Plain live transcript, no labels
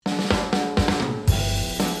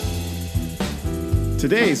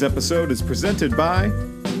Today's episode is presented by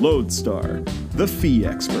Lodestar, the fee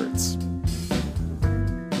experts.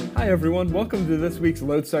 Hi everyone, welcome to this week's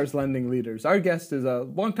Lodestar's Lending Leaders. Our guest is a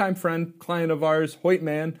longtime friend, client of ours, Hoyt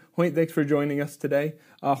Mann. Hoyt, thanks for joining us today.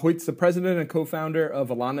 Hoyt's the president and co-founder of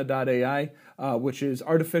Alana.ai, which is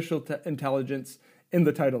artificial intelligence in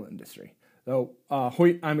the title industry. So,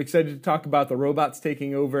 Hoyt, I'm excited to talk about the robots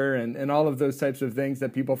taking over and all of those types of things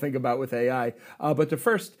that people think about with AI. But to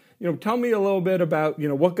first, tell me a little bit about,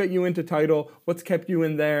 what got you into title, what's kept you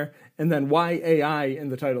in there, and then why AI in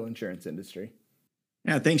the title insurance industry.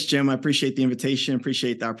 Yeah, thanks, Jim. I appreciate the invitation.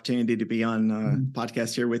 Appreciate the opportunity to be on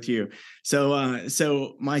podcast here with you.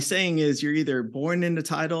 So my saying is, you're either born into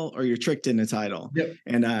title or you're tricked into title. Yep.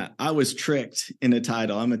 And I was tricked into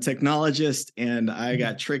title. I'm a technologist, and I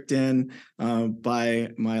got tricked in by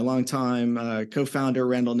my longtime co-founder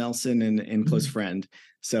Randall Nelson and close friend.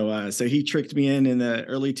 So he tricked me in the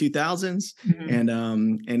early 2000s,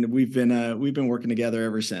 and we've been working together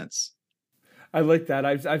ever since. I like that.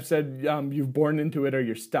 I've said you've born into it or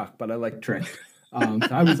you're stuck, but I like tricked.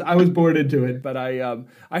 I was born into it, but I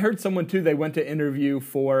heard someone too. They went to interview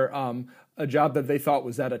for a job that they thought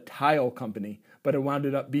was at a tile company, but it wound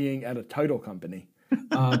up being at a title company.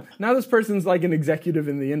 Now this person's like an executive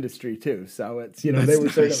in the industry too, so it's they were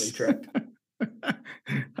certainly tricked.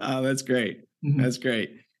 Oh, that's great. That's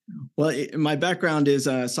great. Well, my background is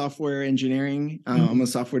software engineering. I'm a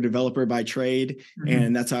software developer by trade,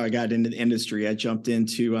 and that's how I got into the industry. I jumped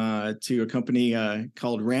into a company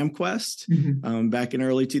called RamQuest back in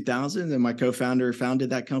early 2000s, and my co-founder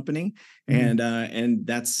founded that company. And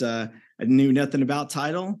that's I knew nothing about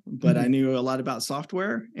title, but I knew a lot about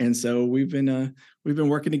software, and so we've been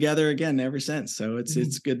working together again ever since. So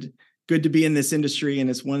it's good to be in this industry,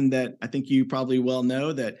 and it's one that I think you probably well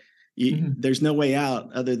know that. There's no way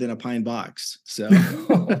out other than a pine box. So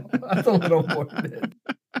that's a little morbid.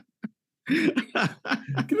 You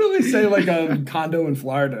can only say like a condo in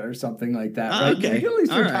Florida or something like that, right? Okay. You can at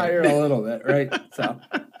least retire a little bit, right? So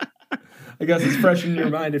I guess it's fresh in your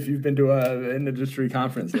mind if you've been to an industry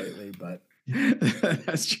conference lately, but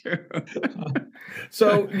that's true.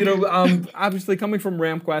 So, obviously coming from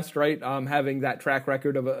RamQuest, right, having that track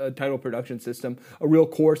record of a title production system, a real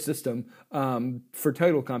core system for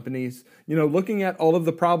title companies, looking at all of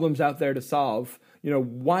the problems out there to solve,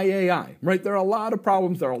 why AI, right? There are a lot of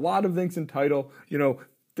problems. There are a lot of things in title.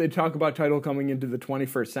 They talk about title coming into the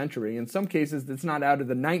 21st century. In some cases, it's not out of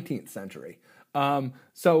the 19th century.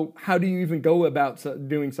 So how do you even go about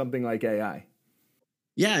doing something like AI?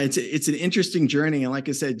 Yeah, it's an interesting journey. And like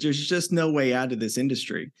I said, there's just no way out of this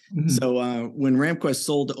industry. So when RamQuest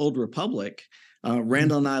sold to Old Republic,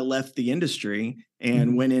 Randall and I left the industry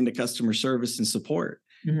and went into customer service and support.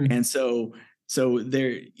 And so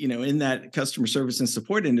there, in that customer service and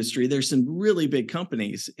support industry, there's some really big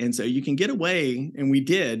companies. And so you can get away, and we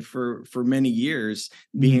did for many years,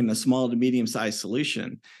 being a small to medium sized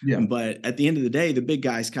solution. Yeah. But at the end of the day, the big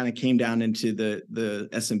guys kind of came down into the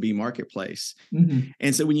SMB marketplace.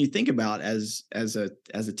 And so when you think about as a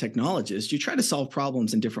technologist, you try to solve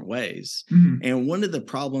problems in different ways. And one of the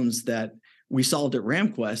problems that we solved at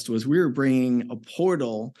RamQuest was we were bringing a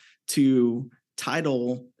portal to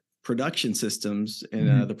title production systems,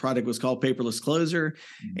 and the product was called Paperless Closer,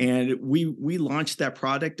 and we launched that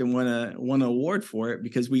product and won an award for it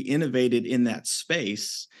because we innovated in that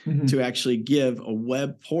space to actually give a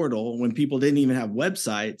web portal when people didn't even have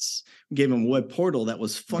websites. We gave them a web portal that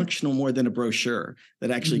was functional more than a brochure,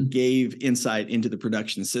 that actually gave insight into the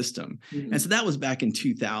production system. And so that was back in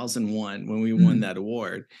 2001 when we won that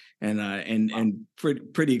award, and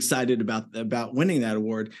pretty excited about winning that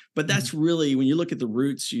award. But that's really, when you look at the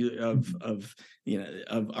roots of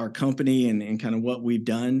our company and kind of what we've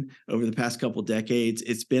done over the past couple of decades,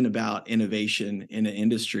 it's been about innovation in an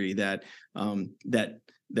industry that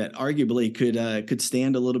arguably could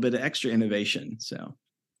stand a little bit of extra innovation. So,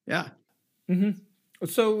 yeah.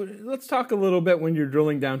 So let's talk a little bit, when you're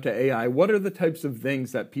drilling down to AI, what are the types of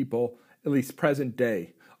things that people, at least present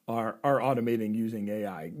day, are automating using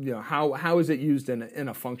AI? How is it used in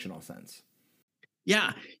a functional sense?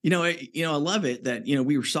 Yeah. I love it that,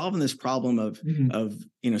 we were solving this problem of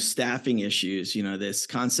staffing issues, this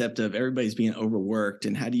concept of everybody's being overworked,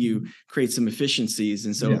 and how do you create some efficiencies?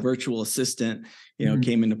 And so a virtual assistant,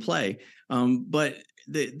 came into play. But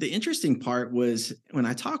the interesting part was, when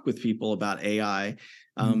I talk with people about AI,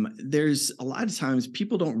 there's a lot of times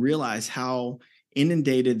people don't realize how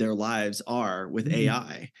inundated their lives are with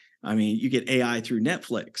AI. I mean, you get AI through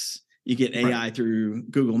Netflix, you get AI through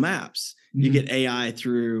Google Maps, you get AI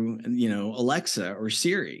through, Alexa or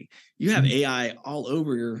Siri. You have AI all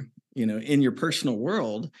over in your personal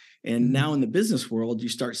world. And now in the business world, you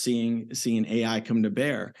start seeing AI come to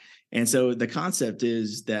bear. And so the concept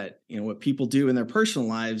is that, what people do in their personal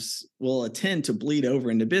lives will tend to bleed over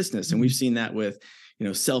into business. And we've seen that with,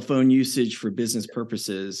 cell phone usage for business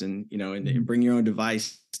purposes and, and bring your own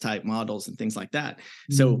device type models and things like that.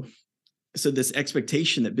 So this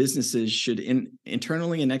expectation that businesses should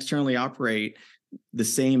internally and externally operate the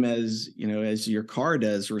same as, as your car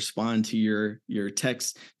does, respond to your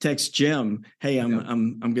text Jim, hey,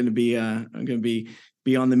 I'm going to be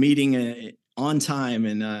on the meeting on time.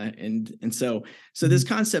 And so this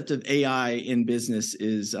concept of AI in business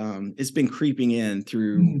is, it's been creeping in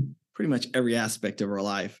through pretty much every aspect of our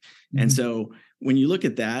life. And so when you look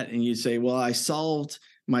at that and you say, well, I solved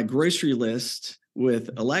my grocery list with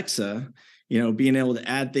Alexa, being able to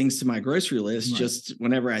add things to my grocery list just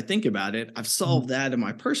whenever I think about it, I've solved that in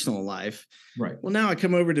my personal life. Right. Well, now I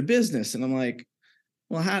come over to business and I'm like,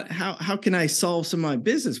 well, how can I solve some of my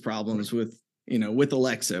business problems with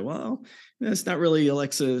Alexa? Well, that's not really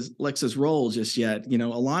Alexa's role just yet.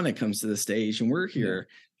 Alana comes to the stage and we're here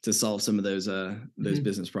to solve some of those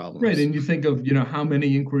business problems. Right. And you think of, how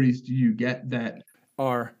many inquiries do you get that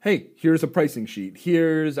are, hey, here's a pricing sheet,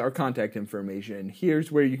 here's our contact information,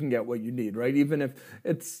 here's where you can get what you need, right? Even if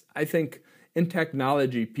I think in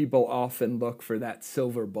technology, people often look for that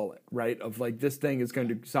silver bullet, right? Of like, this thing is going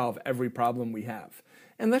to solve every problem we have.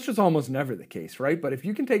 And that's just almost never the case, right? But if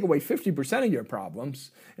you can take away 50% of your problems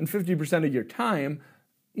and 50% of your time,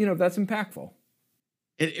 that's impactful.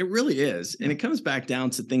 It really is. And it comes back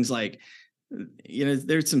down to things like,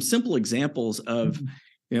 there's some simple examples of,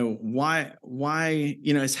 why,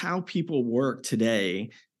 it's how people work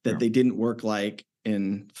today that they didn't work like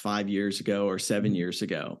in 5 years ago or 7 years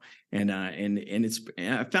ago. And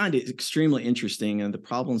I found it extremely interesting and the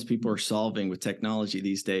problems people are solving with technology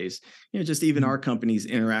these days, just even our companies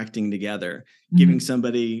interacting together, giving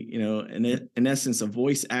somebody, in essence, a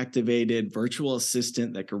voice activated virtual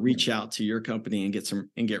assistant that could reach out to your company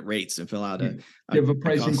and get rates and fill out give a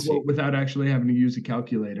pricing quote without actually having to use a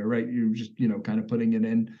calculator, right? You're just, kind of putting it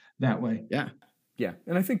in that way. Yeah. Yeah.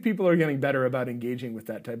 And I think people are getting better about engaging with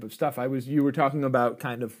that type of stuff. You were talking about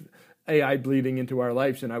kind of AI bleeding into our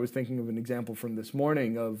lives. And I was thinking of an example from this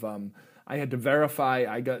morning of, I had to verify,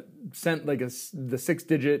 I got sent like the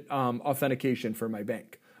 6-digit authentication for my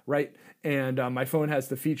bank, right? And my phone has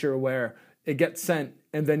the feature where it gets sent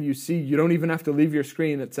and then you don't even have to leave your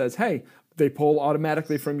screen. It says, hey, they pull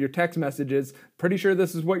automatically from your text messages. Pretty sure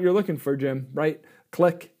this is what you're looking for, Jim, right?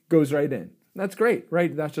 Click, goes right in. That's great,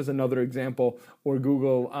 right? That's just another example. Or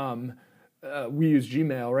Google, we use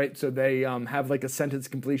Gmail, right? So they have like a sentence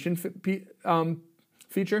completion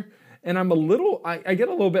feature. And I get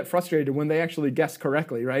a little bit frustrated when they actually guess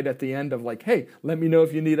correctly, right? At the end of like, hey, let me know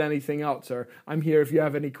if you need anything else, or I'm here if you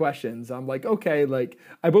have any questions. I'm like, okay, like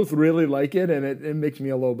I both really like it and it makes me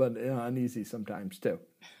a little bit uneasy sometimes too.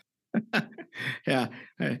 Yeah,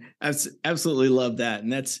 I absolutely love that.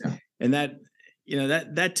 And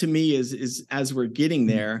that to me is as we're getting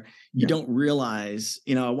there, you don't realize,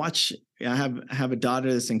 I have a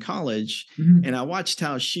daughter that's in college and I watched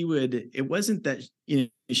how it wasn't that,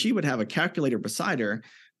 she would have a calculator beside her,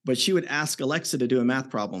 but she would ask Alexa to do a math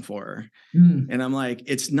problem for her. And I'm like,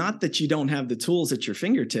 it's not that you don't have the tools at your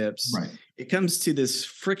fingertips. Right. It comes to this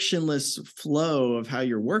frictionless flow of how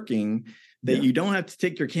you're working that you don't have to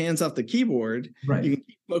take your hands off the keyboard. Right. You can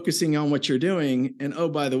keep focusing on what you're doing. And oh,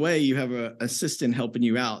 by the way, you have an assistant helping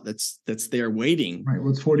you out that's there waiting. Right.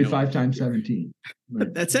 Well, it's 45 times 17.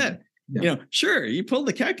 Right. That's it. Yeah. Sure, you pull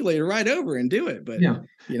the calculator right over and do it, but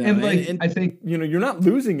I think you're not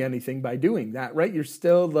losing anything by doing that, right? You're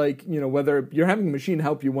still like, whether you're having a machine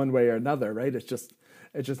help you one way or another, right? It's just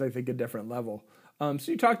I think a different level.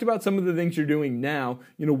 So you talked about some of the things you're doing now.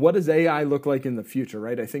 What does AI look like in the future,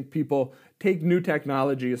 right? I think people take new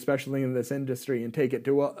technology, especially in this industry, and take it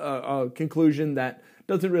to a conclusion that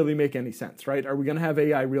doesn't really make any sense, right? Are we going to have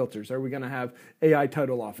AI realtors? Are we going to have AI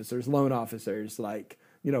title officers, loan officers? Like,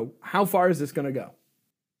 how far is this going to go?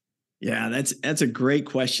 Yeah, that's a great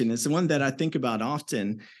question. It's the one that I think about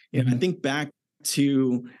often. I think back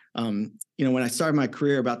to, when I started my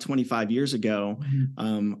career about 25 years ago,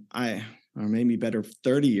 or maybe better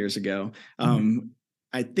 30 years ago,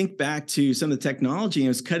 I think back to some of the technology. It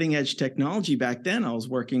was cutting edge technology back then. I was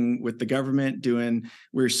working with the government we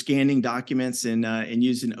were scanning documents and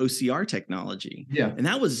using OCR technology. Yeah. And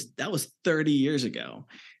that was 30 years ago.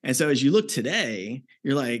 And so as you look today,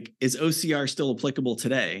 you're like, is OCR still applicable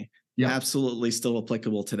today? absolutely still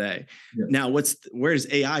applicable today. Yeah. Now, where does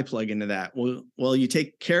AI plug into that? Well, you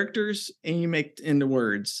take characters and you make into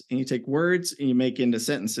words, and you take words and you make into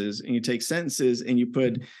sentences, and you take sentences and you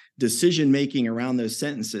put decision making around those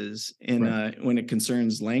sentences. And when it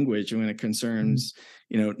concerns language and when it concerns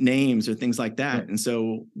names or things like that. And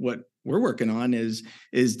so what we're working on is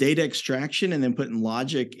data extraction, and then putting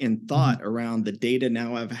logic and thought around the data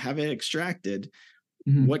now I have it extracted.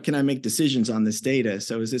 What can I make decisions on this data?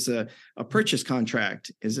 So is this a purchase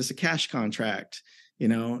contract? Is this a cash contract?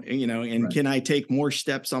 And can I take more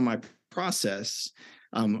steps on my process,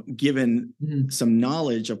 given some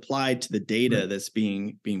knowledge applied to the data that's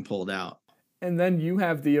being pulled out? And then you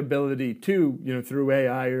have the ability to, through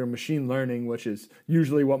AI or machine learning, which is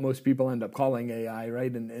usually what most people end up calling AI,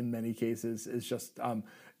 right? In many cases, is just,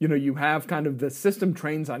 you have kind of the system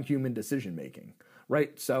trains on human decision making.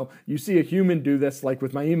 Right. So you see a human do this, like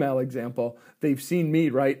with my email example, they've seen me,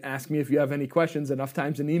 right, ask me if you have any questions enough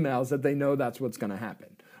times in emails that they know that's what's going to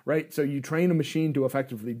happen. Right. So you train a machine to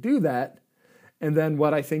effectively do that. And then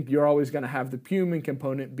what I think you're always going to have the human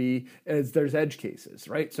component be is there's edge cases.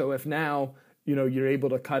 Right. So if now, you're able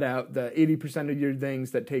to cut out the 80% of your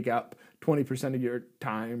things that take up 20% of your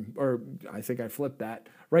time, or I think I flipped that.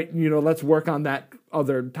 Right, let's work on that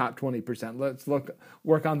other top 20%. Let's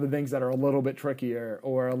work on the things that are a little bit trickier,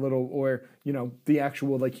 or the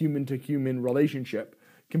actual like human to human relationship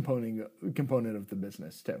component of the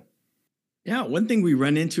business too. Yeah, one thing we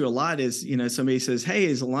run into a lot is somebody says, "Hey,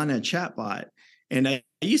 is Alana a chatbot?" And I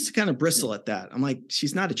used to kind of bristle at that. I'm like,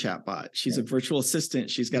 she's not a chatbot. She's a virtual assistant.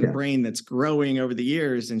 She's got a brain that's growing over the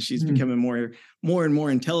years, and she's becoming more and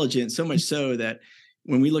more intelligent. So much so that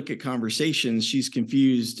when we look at conversations, she's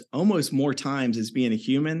confused almost more times as being a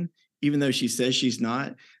human, even though she says she's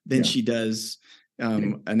not, than she does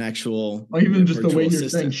an actual. Or even just the way you're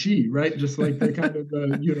assistant. saying she, right? Just like the kind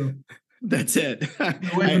of, That's it.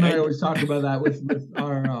 The wife and I always talk about that with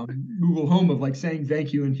our Google Home, of like saying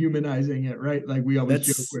thank you and humanizing it, right? Like we always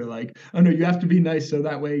joke, we're like, oh no, you have to be nice so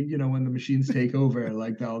that way, when the machines take over,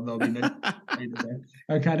 like they'll be nice.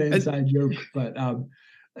 Our kind of inside joke, but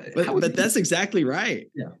that's exactly right.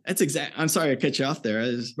 Yeah, that's exact. I'm sorry I cut you off there.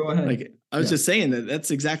 Go ahead. I was just saying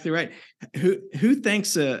that's exactly right. Who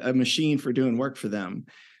thanks a machine for doing work for them?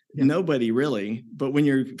 Yeah. Nobody really. But when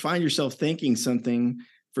you find yourself thanking something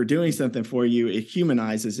for doing something for you, it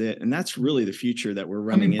humanizes it, and that's really the future that we're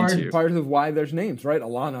running into. Part of why there's names, right?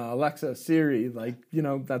 Alana, Alexa, Siri,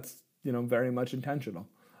 that's very much intentional.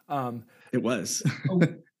 It was.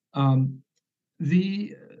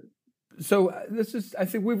 So this is, I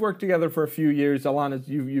think we've worked together for a few years. Alana,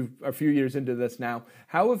 you've a few years into this now.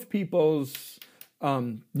 How have people's,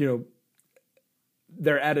 their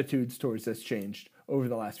attitudes towards this changed over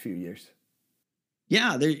the last few years?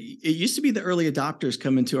 Yeah, it used to be the early adopters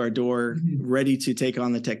come into our door ready to take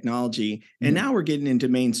on the technology. And now we're getting into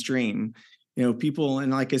mainstream. People,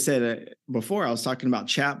 and like I said before, I was talking about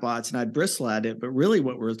chatbots and I'd bristle at it, but really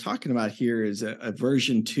what we're talking about here is a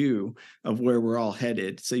version 2 of where we're all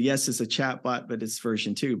headed. So yes, it's a chatbot, but it's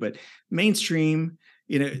version 2. But mainstream,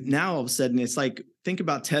 now all of a sudden it's like, think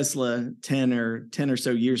about Tesla 10 or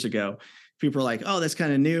so years ago. People are like, oh, that's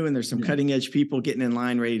kind of new. And there's some cutting edge people getting in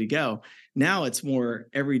line, ready to go. Now it's more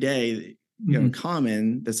every day,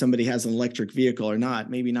 common that somebody has an electric vehicle or not,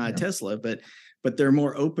 maybe not a Tesla, but they're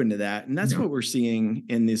more open to that. And that's what we're seeing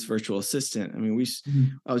in this virtual assistant. I mean,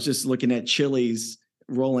 I was just looking at Chili's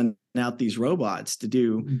rolling out these robots to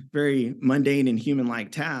do very mundane and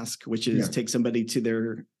human-like tasks, which is take somebody to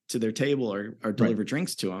their table or deliver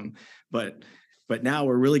drinks to them. But now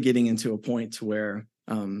we're really getting into a point to where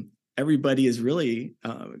everybody is really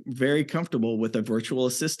very comfortable with a virtual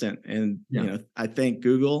assistant. And, I thank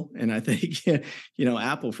Google and I thank,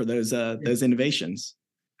 Apple for those innovations.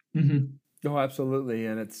 Oh, absolutely.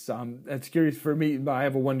 And it's curious for me. I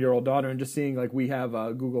have a 1-year-old daughter, and just seeing we have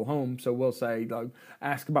a Google Home. So we'll say,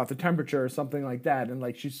 ask about the temperature or something like that.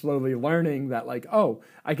 And she's slowly learning that oh,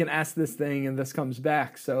 I can ask this thing and this comes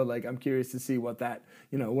back. So I'm curious to see what that,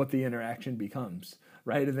 what the interaction becomes.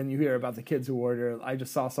 Right. And then you hear about the kids who order. I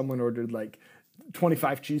just saw someone ordered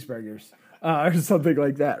 25 cheeseburgers or something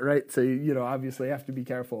like that. Right. So, obviously have to be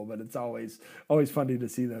careful, but it's always funny to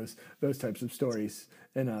see those types of stories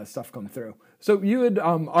and stuff come through. So you had,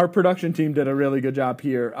 our production team did a really good job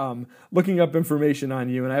here looking up information on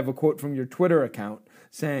you. And I have a quote from your Twitter account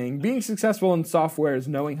saying, being successful in software is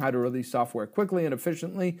knowing how to release software quickly and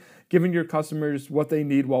efficiently, giving your customers what they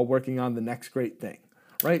need while working on the next great thing.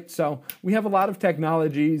 Right. So we have a lot of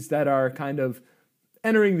technologies that are kind of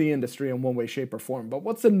entering the industry in one way, shape, or form. But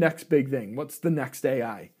what's the next big thing? What's the next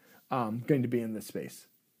AI going to be in this space?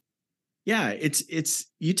 Yeah, it's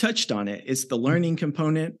you touched on it. It's the learning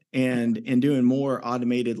component and doing more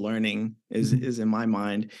automated learning is in my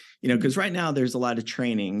mind, because right now there's a lot of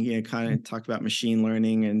training. Kind of talked about machine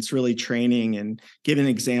learning, and it's really training and giving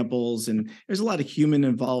examples, and there's a lot of human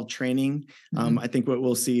involved training. I think what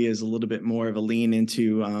we'll see is a little bit more of a lean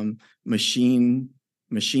into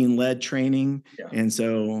machine-led training. Yeah. And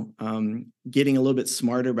so getting a little bit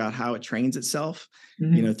smarter about how it trains itself,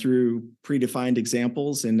 through predefined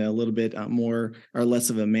examples and a little bit more or less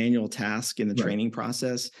of a manual task in the training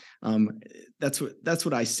process. That's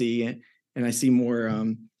what I see. And I see more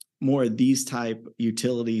of these type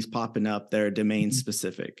utilities popping up that are domain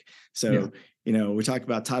specific. So, we talk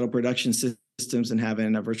about title production systems and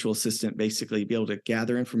having a virtual assistant basically be able to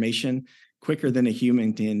gather information quicker than a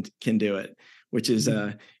human can do it. Which is,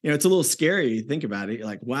 it's a little scary to think about it. You're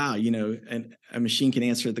like, wow, and a machine can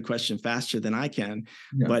answer the question faster than I can,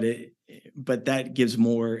 but that gives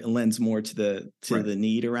lends more to the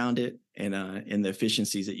need around it and the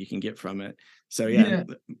efficiencies that you can get from it. So yeah.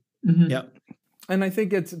 And I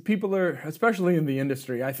think people are, especially in the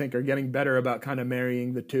industry, I think are getting better about kind of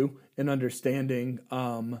marrying the two and understanding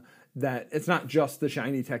that it's not just the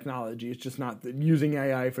shiny technology. It's just not using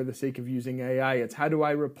AI for the sake of using AI. It's how do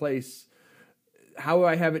I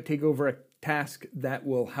have it take over a task that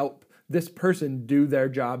will help this person do their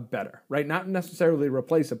job better, right? Not necessarily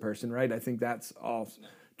replace a person, right? I think that's all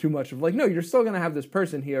too much of like, no, you're still going to have this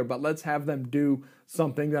person here, but let's have them do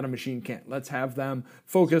something that a machine can't. Let's have them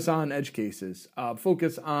focus on edge cases,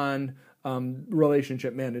 focus on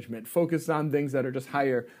relationship management, focus on things that are just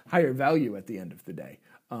higher value at the end of the day.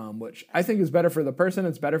 Which I think is better for the person.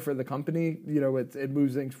 It's better for the company. It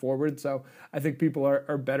moves things forward. So I think people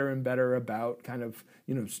are better and better about kind of,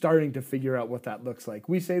 starting to figure out what that looks like.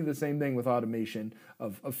 We say the same thing with automation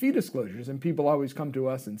of fee disclosures, and people always come to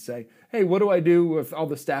us and say, hey, what do I do with all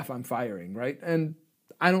the staff I'm firing, right? And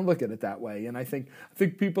I don't look at it that way. And I think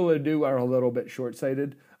people that do are a little bit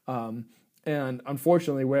short-sighted. And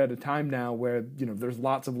unfortunately, we're at a time now where, there's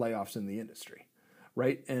lots of layoffs in the industry,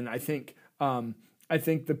 right? And I think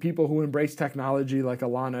the people who embrace technology like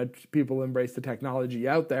Alana, people who embrace the technology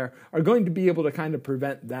out there, are going to be able to kind of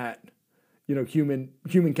prevent that,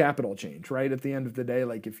 human capital change, right? At the end of the day,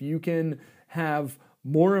 like if you can have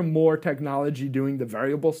more and more technology doing the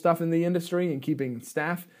variable stuff in the industry and keeping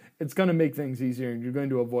staff, it's going to make things easier, and you're going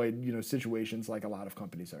to avoid, situations like a lot of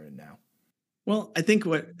companies are in now. Well, I think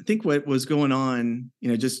what was going on,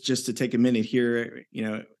 just to take a minute here,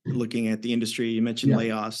 looking at the industry, you mentioned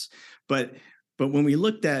layoffs, but when we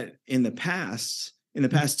looked at in the past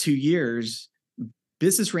 2 years,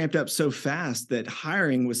 business ramped up so fast that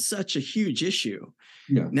hiring was such a huge issue.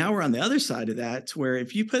 Yeah. Now we're on the other side of that, where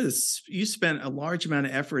if you spent a large amount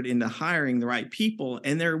of effort into hiring the right people,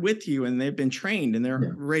 and they're with you and they've been trained and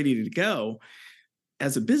they're ready to go.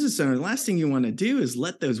 As a business owner, the last thing you want to do is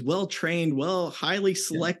let those well-trained, highly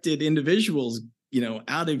selected individuals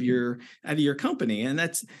out of your company. And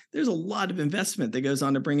there's a lot of investment that goes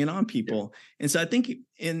on to bringing on people. And so I think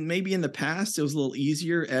maybe in the past, it was a little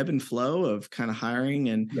easier ebb and flow of kind of hiring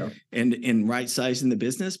and right sizing the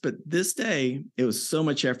business. But this day, it was so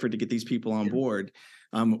much effort to get these people on board.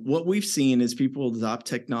 What we've seen is people adopt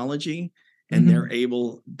technology, and they're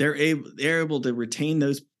able to retain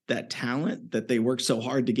that talent that they worked so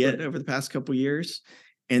hard to get over the past couple of years,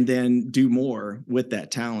 and then do more with that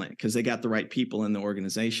talent because they got the right people in the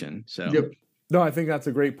organization. So, No, I think that's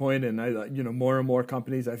a great point. And more and more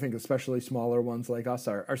companies, I think especially smaller ones like us,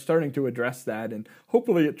 are starting to address that. And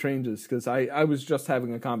hopefully it changes, because I was just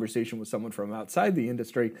having a conversation with someone from outside the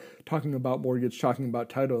industry talking about mortgage, talking about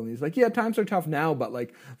title. And he's like, yeah, times are tough now, but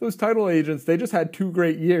like those title agents, they just had 2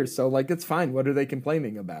 great years. So like, it's fine. What are they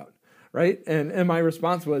complaining about? Right. And my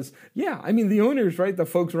response was, the owners, right? The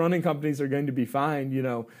folks running companies are going to be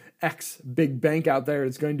fine. X big bank out there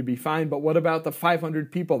is going to be fine. But what about the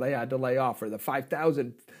 500 people they had to lay off, or the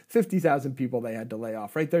 5,000, 50,000 people they had to lay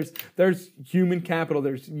off, right? There's human capital.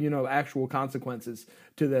 There's, actual consequences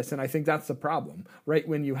to this. And I think that's the problem, right?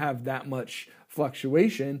 When you have that much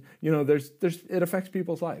fluctuation, it affects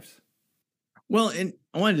people's lives. Well, and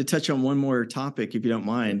I wanted to touch on one more topic, if you don't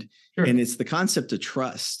mind. Sure. And it's the concept of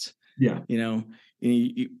trust. Yeah.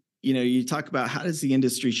 You talk about how does the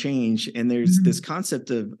industry change, and there's this concept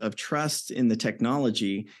of trust in the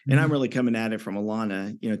technology. And I'm really coming at it from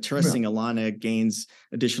Alana. Trusting Alana gains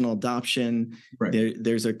additional adoption. Right.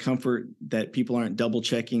 There's a comfort that people aren't double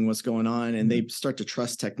checking what's going on, and they start to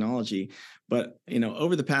trust technology. But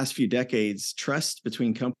over the past few decades, trust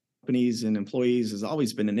between companies and employees has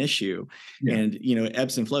always been an issue. Yeah. And,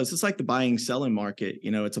 ebbs and flows. It's like the buying selling market.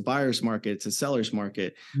 It's a buyer's market, it's a seller's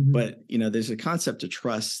market. But, there's a concept of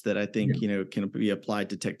trust that I think, can be applied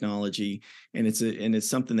to technology. And it's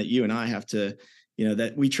something that you and I have to,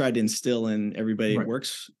 that we try to instill in everybody who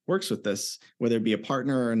works with us, whether it be a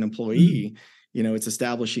partner or an employee. It's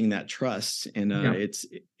establishing that trust, and it's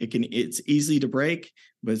easy to break,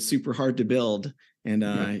 but it's super hard to build. And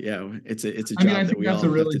it's a job that we all have to do. That's a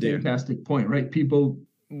really fantastic point, right? People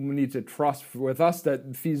need to trust with us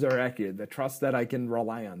that fees are accurate, they trust that I can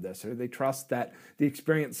rely on this, or they trust that the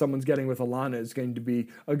experience someone's getting with Alana is going to be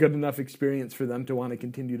a good enough experience for them to want to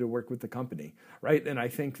continue to work with the company, right? And I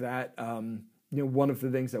think that one of the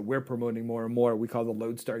things that we're promoting more and more, we call the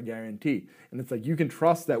Lodestar Guarantee. And it's like, you can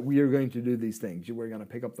trust that we are going to do these things. We're going to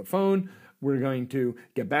pick up the phone. We're going to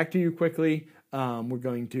get back to you quickly. We're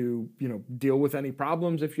going to, deal with any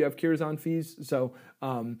problems if you have cures on fees. So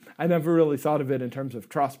I never really thought of it in terms of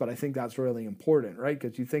trust, but I think that's really important, right?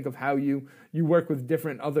 Because you think of how you work with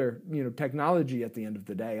different other, technology at the end of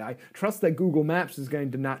the day. I trust that Google Maps is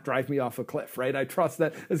going to not drive me off a cliff, right? I trust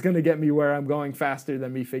that it's going to get me where I'm going faster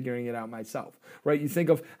than me figuring it out myself, right? You think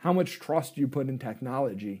of how much trust you put in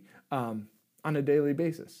technology on a daily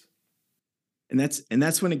basis. And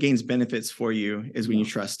that's when it gains benefits for you, is when you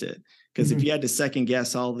trust it. Because if you had to second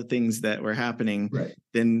guess all the things that were happening,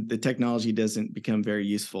 then the technology doesn't become very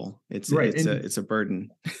useful. It's a burden.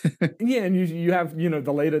 Yeah, and you have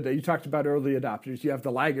the late you talked about early adopters. You have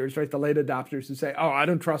the laggers, right? The late adopters who say, "Oh, I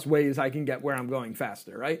don't trust Waze. I can get where I'm going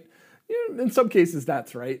faster," right? In some cases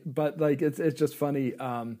that's right, but like it's just funny.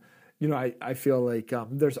 I feel like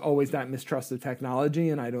there's always that mistrust of technology,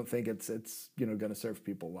 and I don't think it's going to serve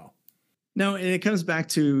people well. No, and it comes back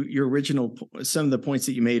to your original, some of the points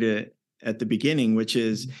that you made at the beginning, which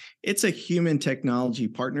is it's a human technology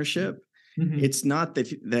partnership. It's not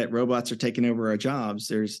that robots are taking over our jobs.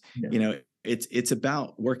 There's, it's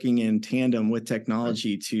about working in tandem with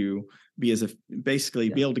technology to be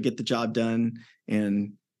be able to get the job done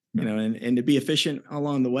and, and to be efficient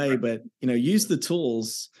along the way, but, use the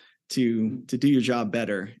tools to do your job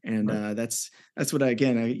better. And that's what I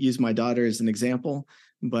use my daughter as an example.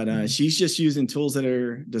 But she's just using tools at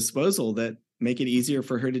her disposal that make it easier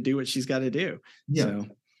for her to do what she's got to do. So,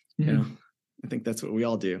 I think that's what we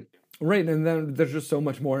all do. Right. And then there's just so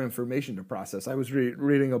much more information to process. I was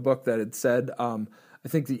reading a book that had said, I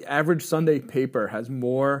think the average Sunday paper has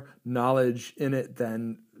more knowledge in it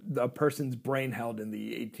than a person's brain held in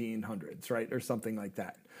the 1800s, right? Or something like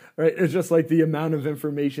that, right? It's just like the amount of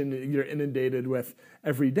information you're inundated with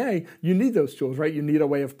every day. You need those tools, right? You need a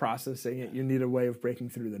way of processing it. You need a way of breaking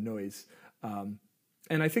through the noise.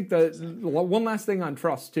 And I think that one last thing on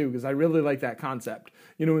trust too, because I really like that concept.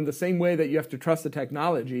 In the same way that you have to trust the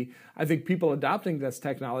technology, I think people adopting this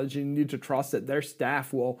technology need to trust that their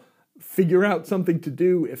staff will figure out something to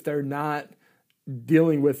do if they're not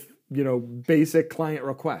dealing with basic client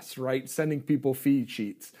requests, right? Sending people feed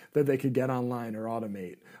sheets that they could get online or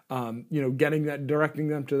automate, directing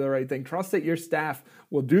them to the right thing. Trust that your staff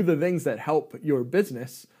will do the things that help your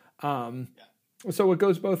business. So it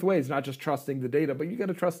goes both ways, not just trusting the data, but you got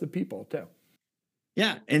to trust the people too.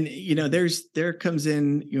 Yeah. And, there comes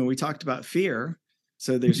in, we talked about fear.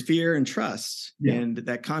 So there's fear and trust. And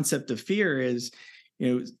that concept of fear is,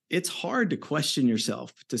 it's hard to question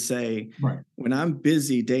yourself, to say, when I'm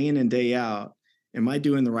busy day in and day out, am I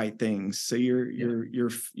doing the right things? So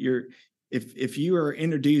if you are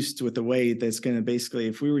introduced with a way that's going to basically,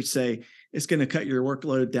 if we were to say it's going to cut your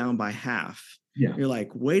workload down by half, you're like,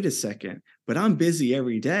 wait a second, but I'm busy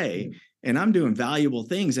every day and I'm doing valuable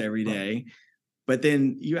things every day. But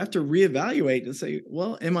then you have to reevaluate and say,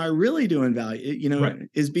 well, am I really doing value?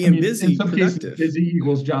 Is being busy in some productive? Cases, busy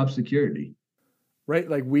equals job security. Right?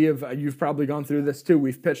 Like you've probably gone through this too.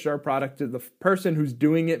 We've pitched our product to the person who's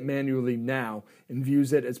doing it manually now and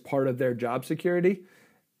views it as part of their job security.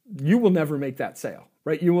 You will never make that sale,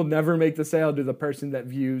 right? You will never make the sale to the person that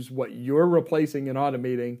views what you're replacing and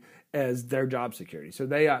automating as their job security. So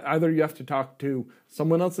either you have to talk to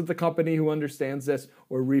someone else at the company who understands this,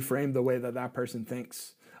 or reframe the way that person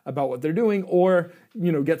thinks about what they're doing, or,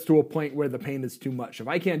 gets to a point where the pain is too much. If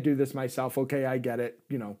I can't do this myself, okay, I get it.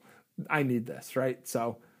 I need this, right?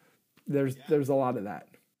 So there's a lot of that.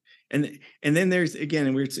 And then there's,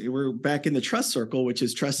 again, we're back in the trust circle, which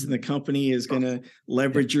is trusting the company is going to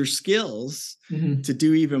leverage your skills to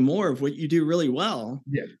do even more of what you do really well.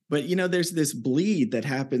 Yeah. But, there's this bleed that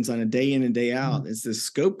happens on a day in and day out. It's this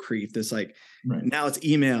scope creep. That's like, now it's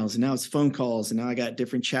emails and now it's phone calls and now I got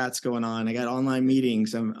different chats going on. I got online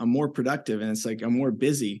meetings. I'm more productive and it's like, I'm more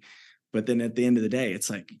busy. But then at the end of the day, it's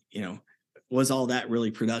like, was all that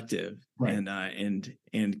really productive? Right. And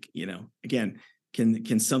again,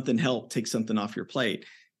 can something help take something off your plate?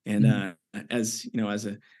 And as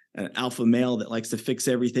an alpha male that likes to fix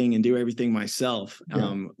everything and do everything myself,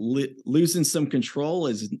 losing some control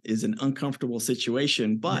is an uncomfortable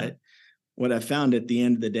situation, but what I found at the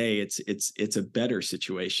end of the day, it's a better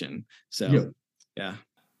situation. So yeah.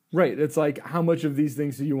 Right. It's like, how much of these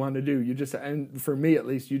things do you want to do? And for me, at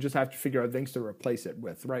least, you just have to figure out things to replace it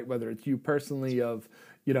with, right? Whether it's you personally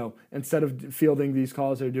instead of fielding these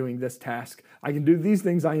calls or doing this task, I can do these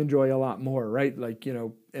things I enjoy a lot more, right? Like,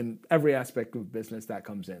 in every aspect of business that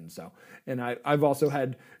comes in. So, and I've also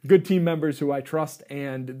had good team members who I trust,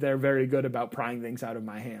 and they're very good about prying things out of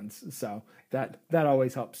my hands. So that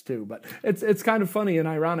always helps too. But it's kind of funny and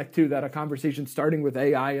ironic too, that a conversation starting with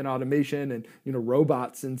AI and automation and,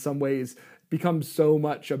 robots in some ways becomes so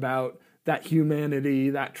much about that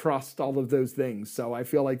humanity, that trust, all of those things. So I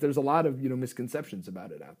feel like there's a lot of, misconceptions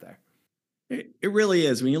about it out there. It really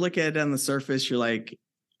is. When you look at it on the surface, you're like,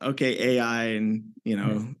 okay, AI, and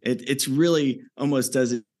it's really almost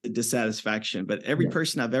does it dissatisfaction. But every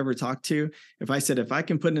person I've ever talked to, if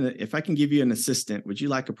I can give you an assistant, would you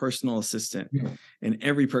like a personal assistant? And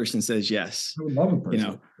every person says yes. I would love a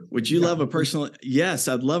personal. Would you love a personal? Yes,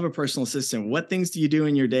 I'd love a personal assistant. What things do you do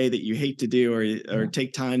in your day that you hate to do, or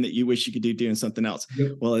take time that you wish you could do doing something else?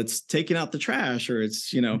 Well, it's taking out the trash, or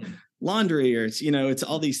it's laundry, or it's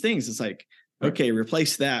all these things. It's like, okay,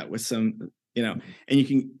 replace that with some. And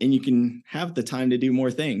you can have the time to do more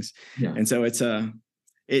things. And so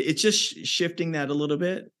it's just shifting that a little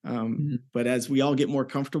bit. But as we all get more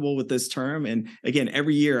comfortable with this term, and again,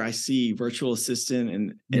 every year I see virtual assistant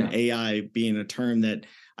and AI being a term that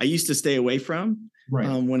I used to stay away from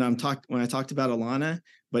when I talked about Alana,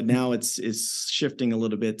 but now it's shifting a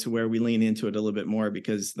little bit to where we lean into it a little bit more,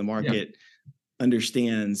 because the market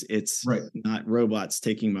understands it's not robots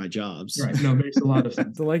taking my jobs. Right. No, it makes a lot of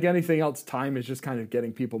sense. So like anything else, time is just kind of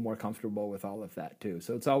getting people more comfortable with all of that too.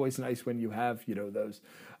 So it's always nice when you have, those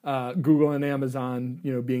Google and Amazon,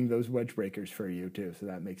 being those wedge breakers for you too. So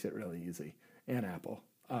that makes it really easy, and Apple.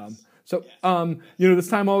 This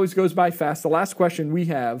time always goes by fast. The last question we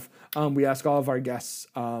have, we ask all of our guests,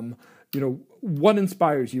 what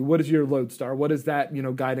inspires you? What is your lodestar? What is that,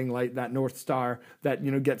 guiding light, that North Star that,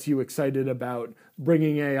 gets you excited about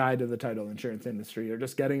bringing AI to the title insurance industry, or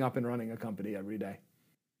just getting up and running a company every day?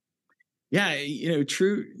 Yeah.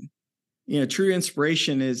 True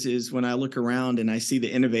inspiration is when I look around and I see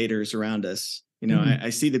the innovators around us. I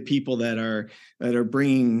see the people that are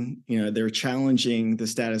bringing, they're challenging the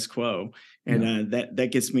status quo, and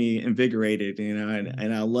that gets me invigorated,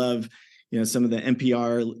 and I love, some of the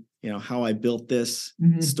NPR, how I built this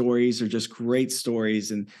stories are just great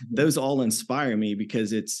stories. And those all inspire me,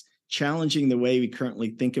 because it's challenging the way we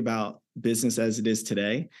currently think about business as it is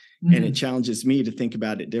today. And it challenges me to think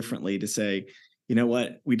about it differently, to say, you know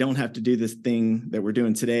what, we don't have to do this thing that we're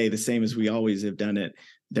doing today the same as we always have done it.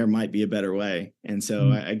 There might be a better way. And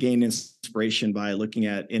so I gain inspiration by looking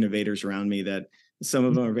at innovators around me, that some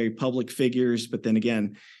of them are very public figures, but then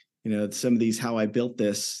again, some of these how I built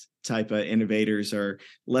this type of innovators are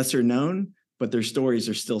lesser known, but their stories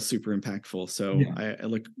are still super impactful. So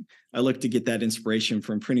I look to get that inspiration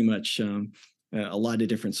from pretty much a lot of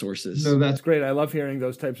different sources. No, that's great. I love hearing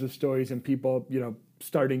those types of stories, and people,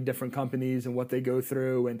 starting different companies and what they go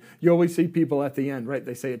through. And you always see people at the end, right?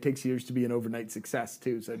 They say it takes years to be an overnight success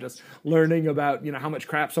too. So just learning about, how much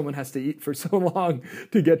crap someone has to eat for so long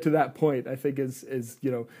to get to that point, I think is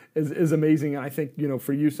amazing. And I think,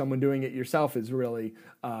 for you, someone doing it yourself is really,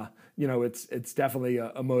 it's definitely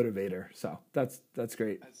a motivator. So that's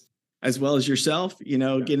great. As well as yourself,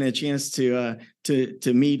 getting a chance to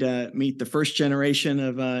meet the first generation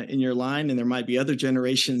of in your line, and there might be other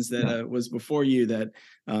generations that was before you that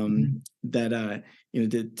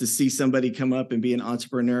to see somebody come up and be an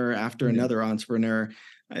entrepreneur after another entrepreneur.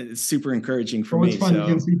 It's super encouraging for me. You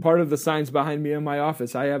can see part of the signs behind me in my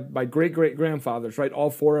office. I have my great-great-grandfathers, right? All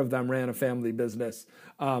four of them ran a family business.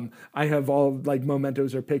 I have all like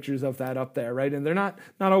mementos or pictures of that up there, right? And they're not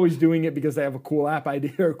always doing it because they have a cool app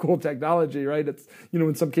idea or cool technology, right? It's,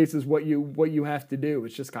 in some cases what you have to do.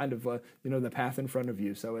 It's just kind of, the path in front of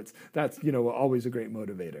you. So that's always a great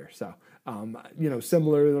motivator. So,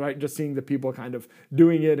 similar, right? Just seeing the people kind of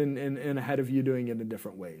doing it and ahead of you doing it in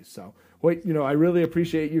different ways. So, I really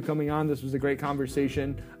appreciate you coming on. This was a great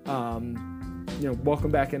conversation.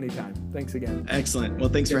 Welcome back anytime. Thanks again. Excellent. Well,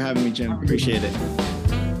 thanks for having me, Jim. Appreciate it.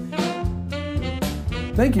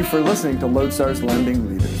 Thank you for listening to Lodestar's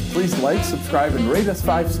Lending Leaders. Please like, subscribe, and rate us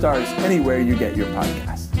 5 stars anywhere you get your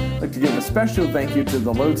podcast. I'd like to give a special thank you to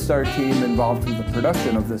the Lodestar team involved with the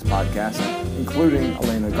production of this podcast, including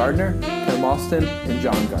Elena Gardner, Tim Austin, and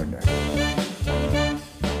John Gardner.